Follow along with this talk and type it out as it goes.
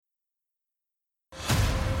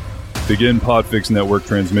Begin Podfix Network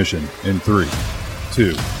transmission in 3,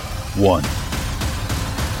 2, 1.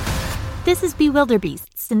 This is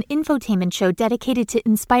Bewilderbeasts, an infotainment show dedicated to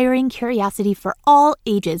inspiring curiosity for all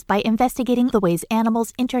ages by investigating the ways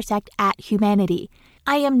animals intersect at humanity.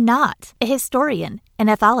 I am not a historian, an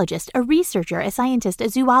ethologist, a researcher, a scientist, a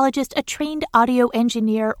zoologist, a trained audio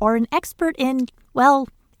engineer, or an expert in, well,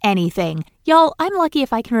 anything. Y'all, I'm lucky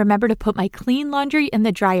if I can remember to put my clean laundry in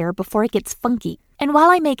the dryer before it gets funky. And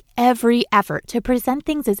while I make every effort to present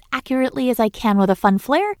things as accurately as I can with a fun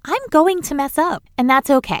flair, I'm going to mess up. And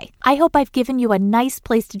that's okay. I hope I've given you a nice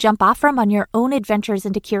place to jump off from on your own adventures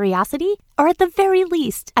into curiosity, or at the very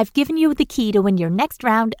least, I've given you the key to win your next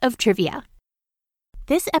round of trivia.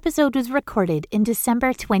 This episode was recorded in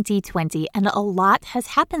December 2020, and a lot has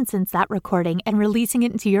happened since that recording and releasing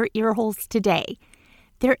it into your earholes today.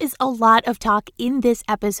 There is a lot of talk in this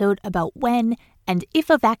episode about when and if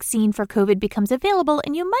a vaccine for COVID becomes available,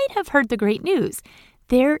 and you might have heard the great news.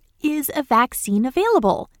 There is a vaccine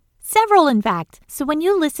available. Several, in fact. So when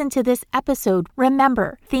you listen to this episode,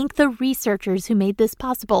 remember, thank the researchers who made this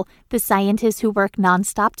possible, the scientists who work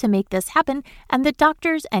nonstop to make this happen, and the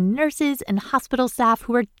doctors and nurses and hospital staff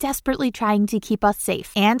who are desperately trying to keep us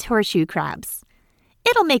safe, and horseshoe crabs.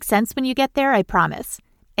 It'll make sense when you get there, I promise.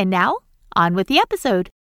 And now, on with the episode.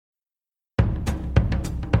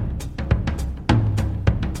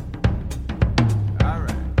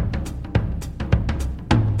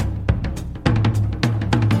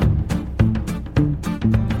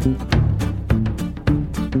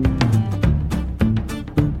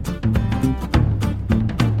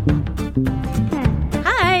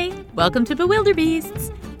 Welcome to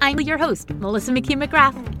Bewilderbeasts. I'm your host, Melissa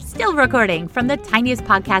McHugh-McGrath, still recording from the tiniest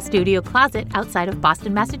podcast studio closet outside of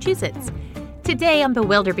Boston, Massachusetts. Today on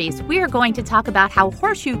Bewilderbeasts, we are going to talk about how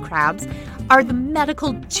horseshoe crabs are the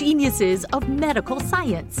medical geniuses of medical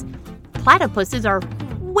science. Platypuses are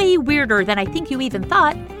way weirder than I think you even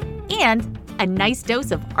thought, and a nice dose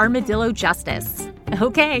of armadillo justice.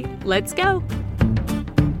 Okay, let's go.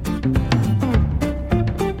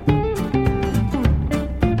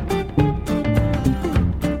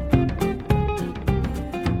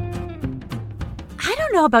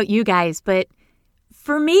 About you guys, but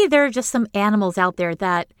for me, there are just some animals out there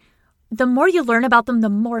that the more you learn about them,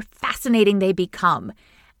 the more fascinating they become.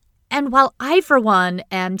 And while I, for one,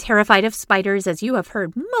 am terrified of spiders, as you have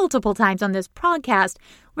heard multiple times on this podcast,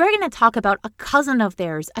 we're going to talk about a cousin of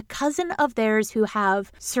theirs who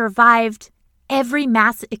have survived every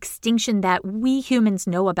mass extinction that we humans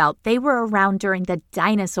know about. They were around during the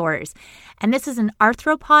dinosaurs. And this is an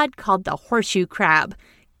arthropod called the horseshoe crab.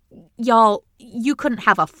 Y'all, you couldn't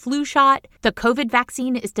have a flu shot. The COVID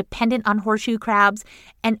vaccine is dependent on horseshoe crabs,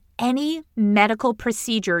 and any medical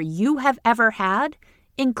procedure you have ever had,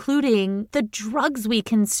 including the drugs we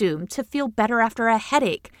consume to feel better after a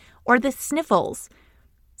headache or the sniffles,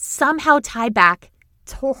 somehow tie back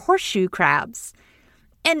to horseshoe crabs.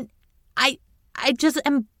 And I just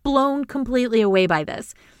am blown completely away by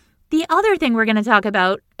this. The other thing we're going to talk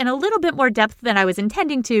about in a little bit more depth than I was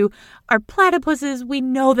intending to are platypuses. We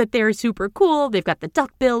know that they're super cool. They've got the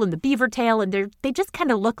duck bill and the beaver tail, and they just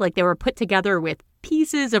kind of look like they were put together with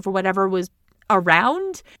pieces of whatever was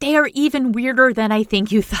around. They are even weirder than I think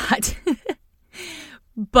you thought.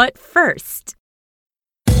 But first,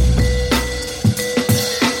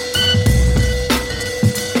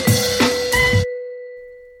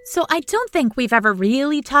 so I don't think we've ever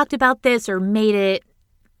really talked about this or made it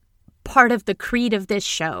part of the creed of this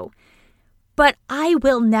show. But I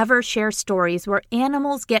will never share stories where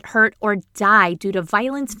animals get hurt or die due to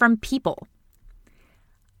violence from people.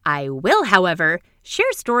 I will, however,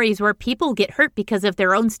 share stories where people get hurt because of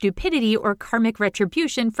their own stupidity or karmic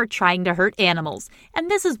retribution for trying to hurt animals. And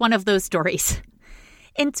this is one of those stories.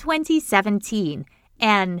 In 2017,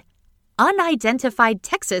 an unidentified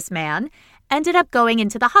Texas man ended up going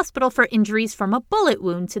into the hospital for injuries from a bullet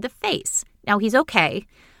wound to the face. Now, he's okay.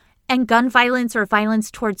 And gun violence or violence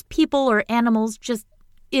towards people or animals just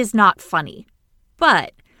is not funny.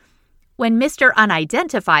 But when Mr.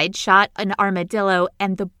 Unidentified shot an armadillo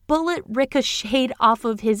and the bullet ricocheted off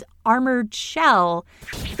of his armored shell,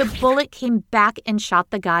 the bullet came back and shot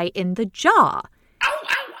the guy in the jaw. Ow,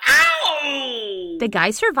 ow, ow! The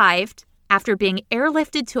guy survived after being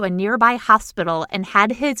airlifted to a nearby hospital and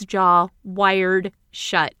had his jaw wired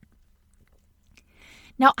shut.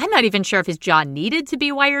 Now, I'm not even sure if his jaw needed to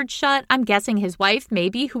be wired shut. I'm guessing his wife,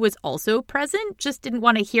 maybe, who was also present, just didn't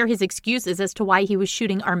want to hear his excuses as to why he was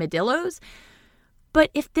shooting armadillos.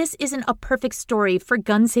 But if this isn't a perfect story for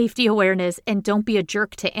gun safety awareness and don't be a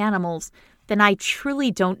jerk to animals, then I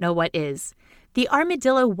truly don't know what is. The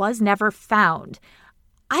armadillo was never found.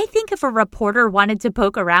 I think if a reporter wanted to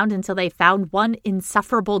poke around until they found one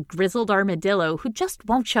insufferable grizzled armadillo who just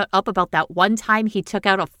won't shut up about that one time he took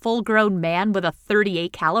out a full-grown man with a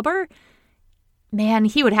 .38 caliber, man,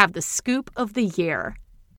 he would have the scoop of the year.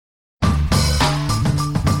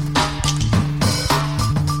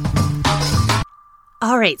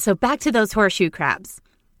 All right, so back to those horseshoe crabs.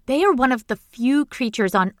 They are one of the few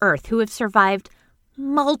creatures on Earth who have survived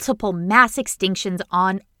multiple mass extinctions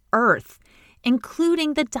on Earth,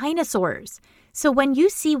 including the dinosaurs. So when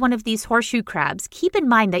you see one of these horseshoe crabs, keep in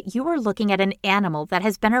mind that you are looking at an animal that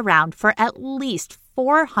has been around for at least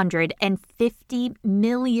 450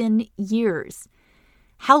 million years.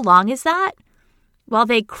 How long is that? Well,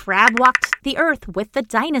 they crab walked the Earth with the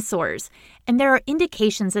dinosaurs, and there are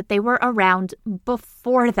indications that they were around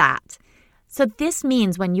before that. So this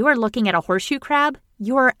means when you are looking at a horseshoe crab,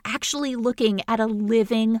 you are actually looking at a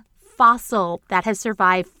living fossil that has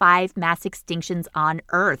survived 5 mass extinctions on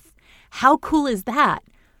Earth. How cool is that?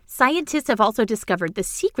 Scientists have also discovered the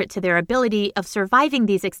secret to their ability of surviving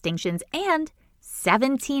these extinctions and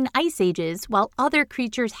 17 ice ages, while other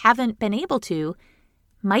creatures haven't been able to,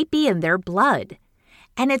 might be in their blood.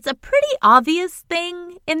 And it's a pretty obvious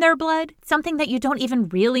thing in their blood, something that you don't even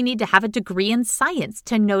really need to have a degree in science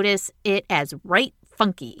to notice it as right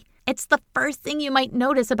funky. It's the first thing you might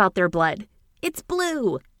notice about their blood. It's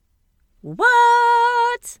blue.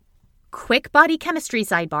 What? Quick body chemistry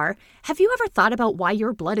sidebar. Have you ever thought about why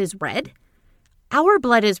your blood is red? Our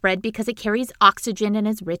blood is red because it carries oxygen and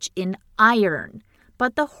is rich in iron.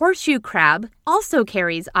 But the horseshoe crab also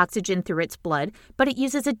carries oxygen through its blood, but it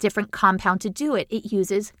uses a different compound to do it. It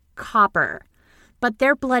uses copper. But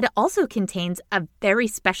their blood also contains a very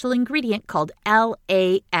special ingredient called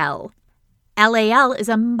LAL. LAL is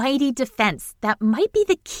a mighty defense that might be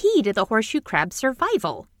the key to the horseshoe crab's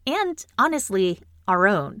survival, and honestly, our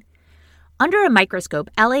own. Under a microscope,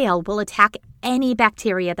 LAL will attack any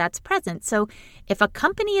bacteria that's present. So if a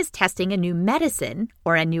company is testing a new medicine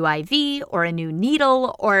or a new IV or a new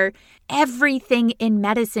needle, or everything in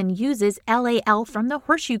medicine uses LAL from the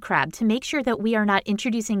horseshoe crab to make sure that we are not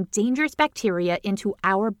introducing dangerous bacteria into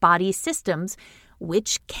our body systems,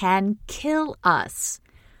 which can kill us.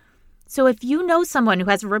 So if you know someone who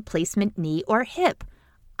has a replacement knee or hip,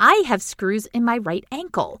 I have screws in my right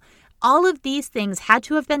ankle. All of these things had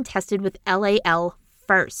to have been tested with LAL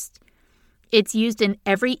first. It's used in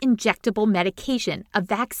every injectable medication, a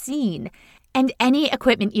vaccine, and any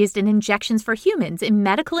equipment used in injections for humans in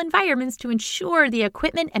medical environments to ensure the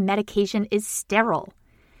equipment and medication is sterile.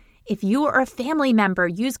 If you or a family member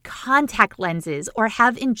use contact lenses or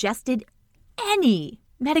have ingested any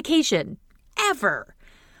medication ever,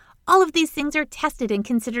 all of these things are tested and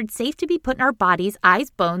considered safe to be put in our bodies, eyes,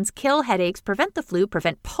 bones, kill headaches, prevent the flu,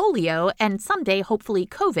 prevent polio, and someday, hopefully,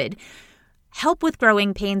 COVID, help with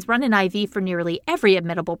growing pains, run an IV for nearly every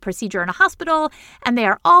admittable procedure in a hospital, and they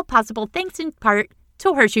are all possible thanks in part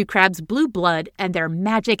to horseshoe crabs' blue blood and their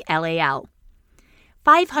magic LAL.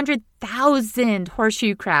 500,000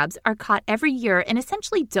 horseshoe crabs are caught every year and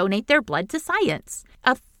essentially donate their blood to science.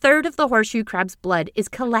 A third of the horseshoe crab's blood is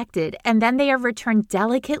collected, and then they are returned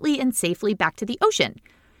delicately and safely back to the ocean.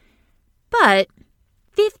 But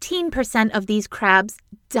 15% of these crabs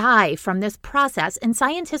die from this process, and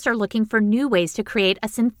scientists are looking for new ways to create a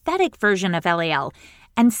synthetic version of LAL,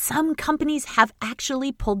 and some companies have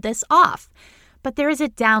actually pulled this off. But there is a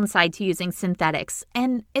downside to using synthetics,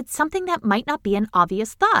 and it's something that might not be an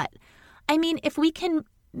obvious thought. I mean, if we can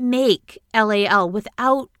make LAL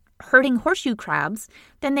without hurting horseshoe crabs,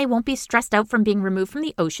 then they won't be stressed out from being removed from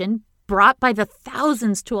the ocean, brought by the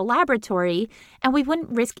thousands to a laboratory, and we wouldn't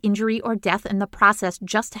risk injury or death in the process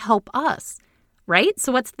just to help us, right?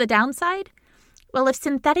 So what's the downside? Well, if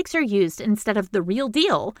synthetics are used instead of the real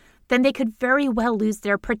deal, then they could very well lose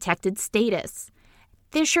their protected status.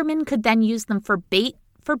 Fishermen could then use them for bait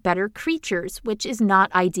for better creatures, which is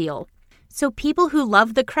not ideal. So people who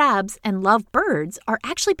love the crabs and love birds are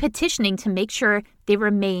actually petitioning to make sure they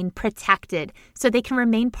remain protected so they can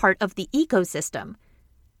remain part of the ecosystem.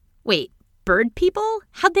 Wait, bird people?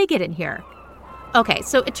 How'd they get in here? Okay,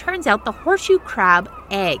 so it turns out the horseshoe crab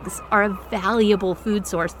eggs are a valuable food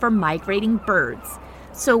source for migrating birds.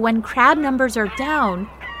 So when crab numbers are down,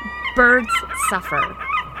 birds suffer.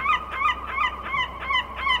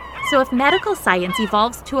 So if medical science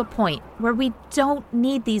evolves to a point where we don't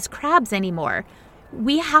need these crabs anymore,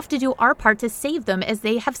 we have to do our part to save them as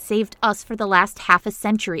they have saved us for the last half a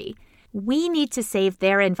century. We need to save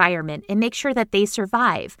their environment and make sure that they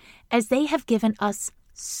survive, as they have given us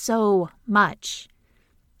so much.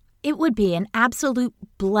 It would be an absolute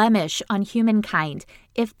blemish on humankind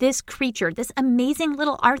if this creature, this amazing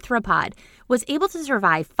little arthropod, was able to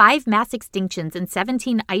survive 5 mass extinctions and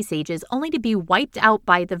 17 ice ages only to be wiped out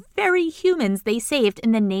by the very humans they saved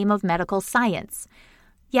in the name of medical science.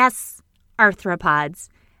 Yes, arthropods.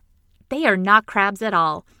 They are not crabs at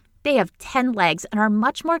all. They have 10 legs and are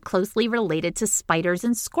much more closely related to spiders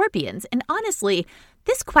and scorpions. And honestly,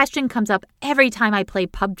 this question comes up every time I play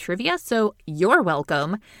pub trivia, so you're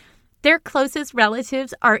welcome. Their closest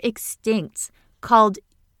relatives are extinct, called,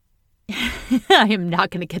 I am not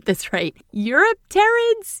going to get this right,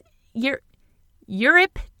 Eurypterids?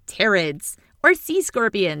 Eurypterids, or sea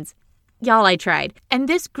scorpions. Y'all, I tried. And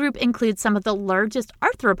this group includes some of the largest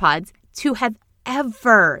arthropods to have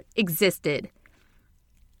ever existed.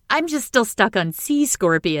 I'm just still stuck on sea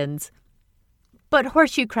scorpions. But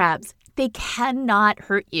horseshoe crabs, they cannot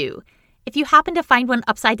hurt you. If you happen to find one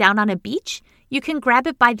upside down on a beach, you can grab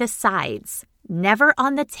it by the sides, never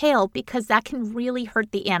on the tail because that can really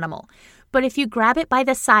hurt the animal. But if you grab it by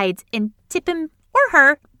the sides and tip him or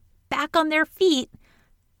her back on their feet,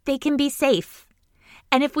 they can be safe.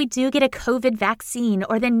 And if we do get a COVID vaccine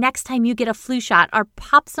or the next time you get a flu shot or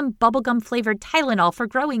pop some bubblegum-flavored Tylenol for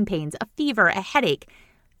growing pains, a fever, a headache,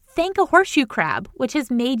 thank a horseshoe crab, which has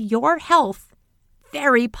made your health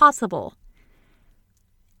very possible.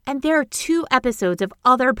 And there are 2 episodes of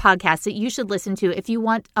other podcasts that you should listen to if you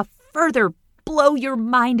want a further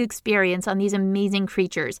blow-your-mind experience on these amazing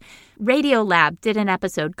creatures. Radiolab did an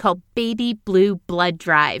episode called Baby Blue Blood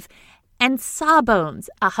Drive. And Sawbones,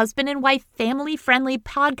 a husband and wife family-friendly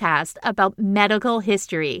podcast about medical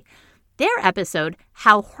history. Their episode,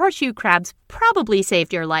 How Horseshoe Crabs Probably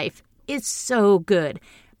Saved Your Life, is so good.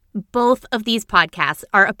 Both of these podcasts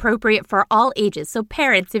are appropriate for all ages, so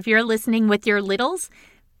parents, if you're listening with your littles,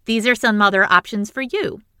 these are some other options for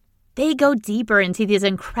you. They go deeper into these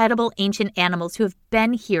incredible ancient animals who have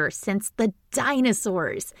been here since the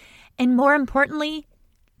dinosaurs. And more importantly,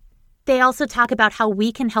 they also talk about how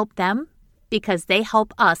we can help them because they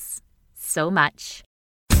help us so much.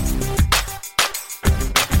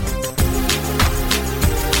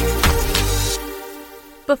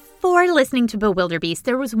 Before listening to Bewilderbeast,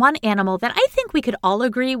 there was one animal that I think we could all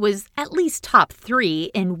agree was at least top 3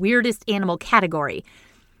 in weirdest animal category.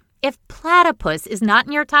 If platypus is not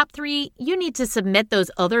in your top 3, you need to submit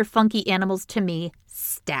those other funky animals to me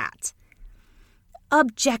stat.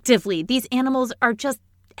 Objectively, these animals are just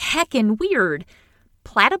heckin' weird.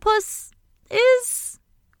 Platypus is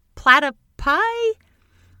platypi?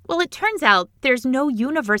 Well, it turns out there's no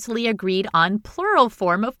universally agreed on plural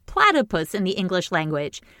form of platypus in the English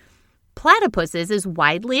language. Platypuses is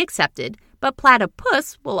widely accepted, but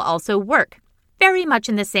platypus will also work. Very much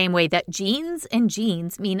in the same way that genes and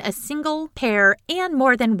genes mean a single pair and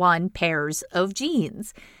more than one pairs of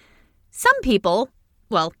genes. Some people,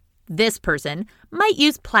 well, this person, might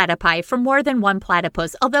use platypi for more than one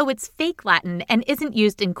platypus, although it's fake Latin and isn't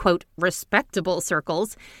used in, quote, respectable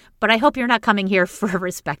circles. But I hope you're not coming here for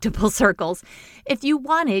respectable circles. If you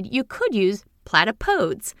wanted, you could use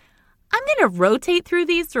platypodes. I'm going to rotate through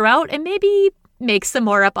these throughout and maybe make some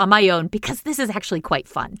more up on my own because this is actually quite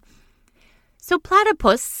fun. So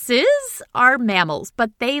platypuses are mammals,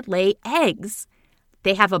 but they lay eggs.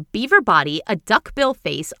 They have a beaver body, a duckbill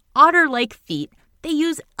face, otter-like feet. They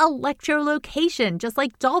use echolocation, just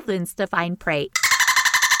like dolphins, to find prey.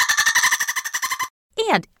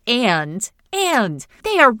 And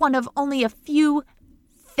they are one of only a few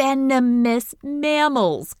venomous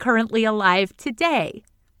mammals currently alive today.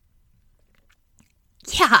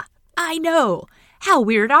 Yeah, I know. How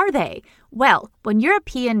weird are they? Well, when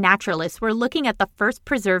European naturalists were looking at the first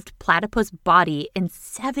preserved platypus body in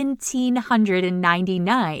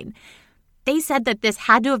 1799, they said that this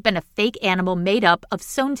had to have been a fake animal made up of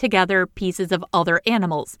sewn-together pieces of other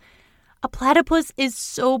animals. A platypus is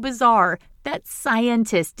so bizarre that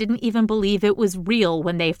scientists didn't even believe it was real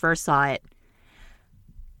when they first saw it.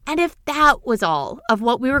 And if that was all of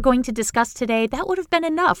what we were going to discuss today, that would have been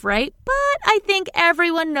enough, right? But I think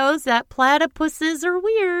everyone knows that platypuses are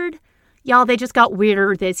weird. Y'all, they just got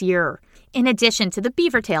weirder this year. In addition to the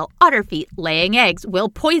beaver tail, otter feet, laying eggs, will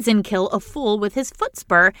poison kill a fool with his foot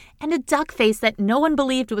spur, and a duck face that no one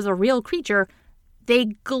believed was a real creature, they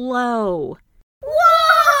glow.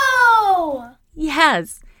 Whoa!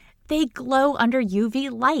 Yes, they glow under UV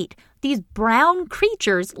light. These brown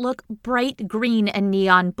creatures look bright green and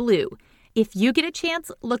neon blue. If you get a chance,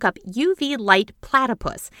 look up UV light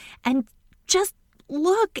platypus and just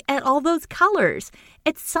look at all those colors.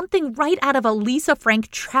 It's something right out of a Lisa Frank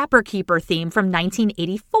Trapper Keeper theme from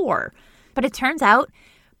 1984. But it turns out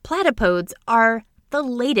platypodes are the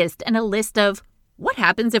latest in a list of what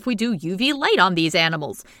happens if we do UV light on these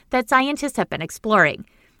animals that scientists have been exploring.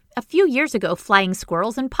 A few years ago, flying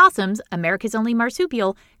squirrels and possums, America's only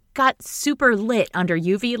marsupial, got super lit under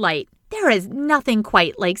UV light. There is nothing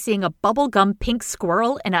quite like seeing a bubblegum pink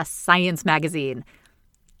squirrel in a science magazine.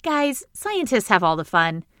 Guys, scientists have all the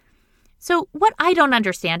fun. So what I don't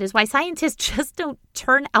understand is why scientists just don't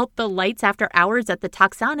turn out the lights after hours at the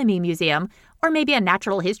Taxonomy Museum or maybe a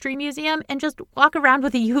natural history museum and just walk around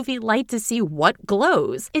with a UV light to see what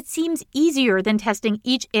glows. It seems easier than testing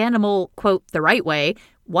each animal, quote, the right way,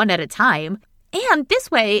 one at a time. And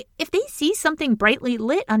this way, if they see something brightly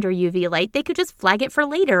lit under UV light, they could just flag it for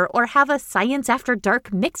later or have a science after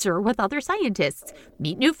dark mixer with other scientists.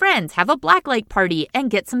 Meet new friends, have a blacklight party,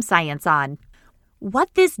 and get some science on.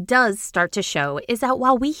 What this does start to show is that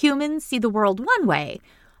while we humans see the world one way,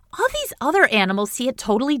 all these other animals see it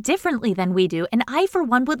totally differently than we do, and I, for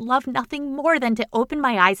one, would love nothing more than to open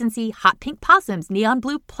my eyes and see hot pink possums, neon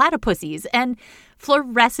blue platypuses, and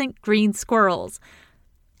fluorescent green squirrels.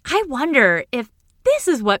 I wonder if this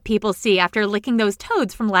is what people see after licking those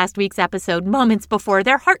toads from last week's episode moments before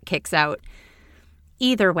their heart kicks out.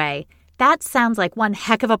 Either way, that sounds like one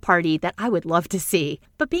heck of a party that I would love to see.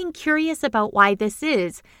 But being curious about why this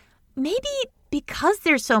is, maybe because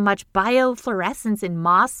there's so much biofluorescence in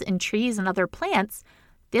moss and trees and other plants,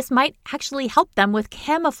 this might actually help them with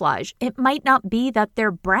camouflage. It might not be that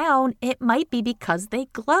they're brown, it might be because they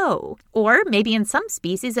glow. Or maybe in some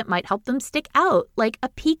species it might help them stick out, like a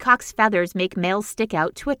peacock's feathers make males stick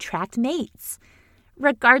out to attract mates.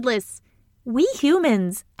 Regardless, we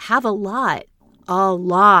humans have a lot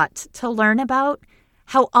to learn about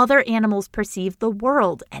how other animals perceive the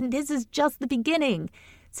world, and this is just the beginning.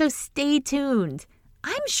 So stay tuned.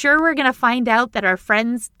 I'm sure we're going to find out that our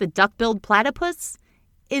friends, the duck-billed platypus,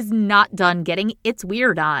 is not done getting its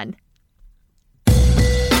weird on.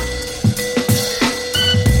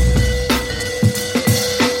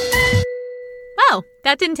 Well,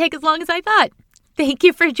 that didn't take as long as I thought. Thank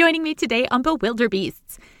you for joining me today on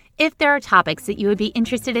Bewilderbeasts. If there are topics that you would be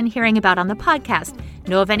interested in hearing about on the podcast,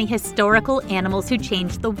 know of any historical animals who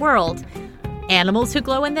changed the world, animals who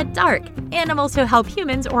glow in the dark, animals who help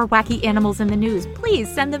humans, or wacky animals in the news, please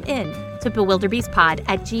send them in to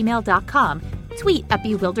bewilderbeastpod@gmail.com. Tweet at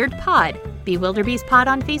BewilderedPod, BewilderBeastPod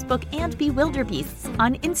on Facebook, and Bewilderbeasts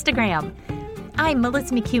on Instagram. I'm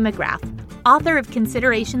Melissa McHugh-McGrath, author of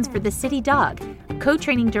Considerations for the City Dog,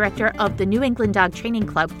 co-training director of the New England Dog Training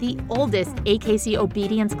Club, the oldest AKC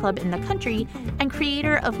obedience club in the country, and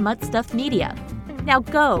creator of Mutt Stuff Media. Now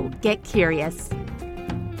go get curious.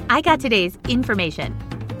 I got today's information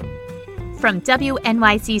from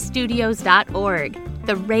WNYCstudios.org,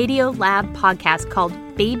 the Radio Lab podcast called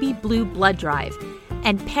Baby Blue Blood Drive.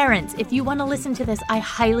 And parents, if you want to listen to this, I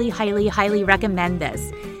highly recommend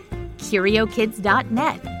this.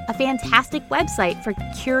 CurioKids.net, a fantastic website for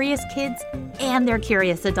curious kids and their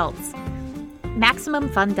curious adults.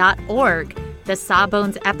 MaximumFun.org, the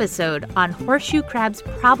Sawbones episode on horseshoe crabs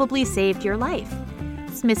probably saved your life.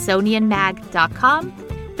 SmithsonianMag.com,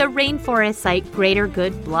 the rainforest site Greater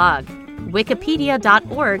Good blog.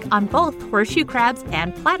 Wikipedia.org on both horseshoe crabs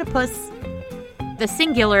and platypus, the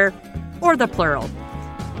singular or the plural.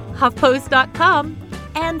 HuffPost.com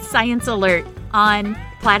and Science Alert on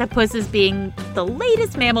platypuses being the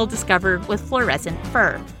latest mammal discovered with fluorescent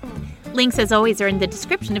fur. Links, as always, are in the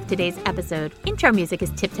description of today's episode. Intro music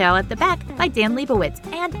is Tiptoe at the Back by Dan Leibowitz,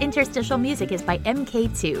 and interstitial music is by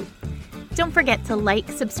MK2. Don't forget to like,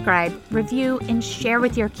 subscribe, review, and share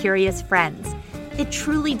with your curious friends. It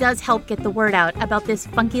truly does help get the word out about this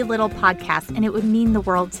funky little podcast, and it would mean the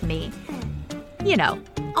world to me. You know,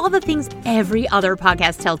 all the things every other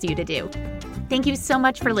podcast tells you to do. Thank you so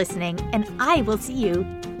much for listening, and I will see you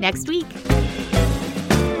next week.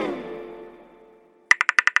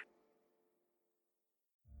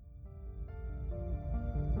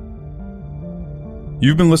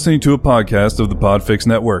 You've been listening to a podcast of the Podfix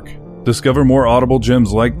Network. Discover more audible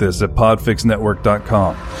gems like this at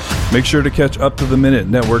podfixnetwork.com. Make sure to catch up-to-the-minute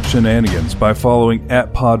network shenanigans by following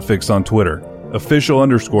 @Podfix on Twitter,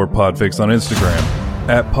 official_Podfix on Instagram,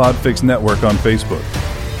 @Podfix Network on Facebook.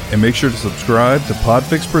 And make sure to subscribe to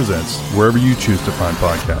Podfix Presents wherever you choose to find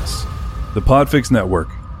podcasts. The Podfix Network,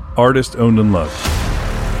 artist owned and loved.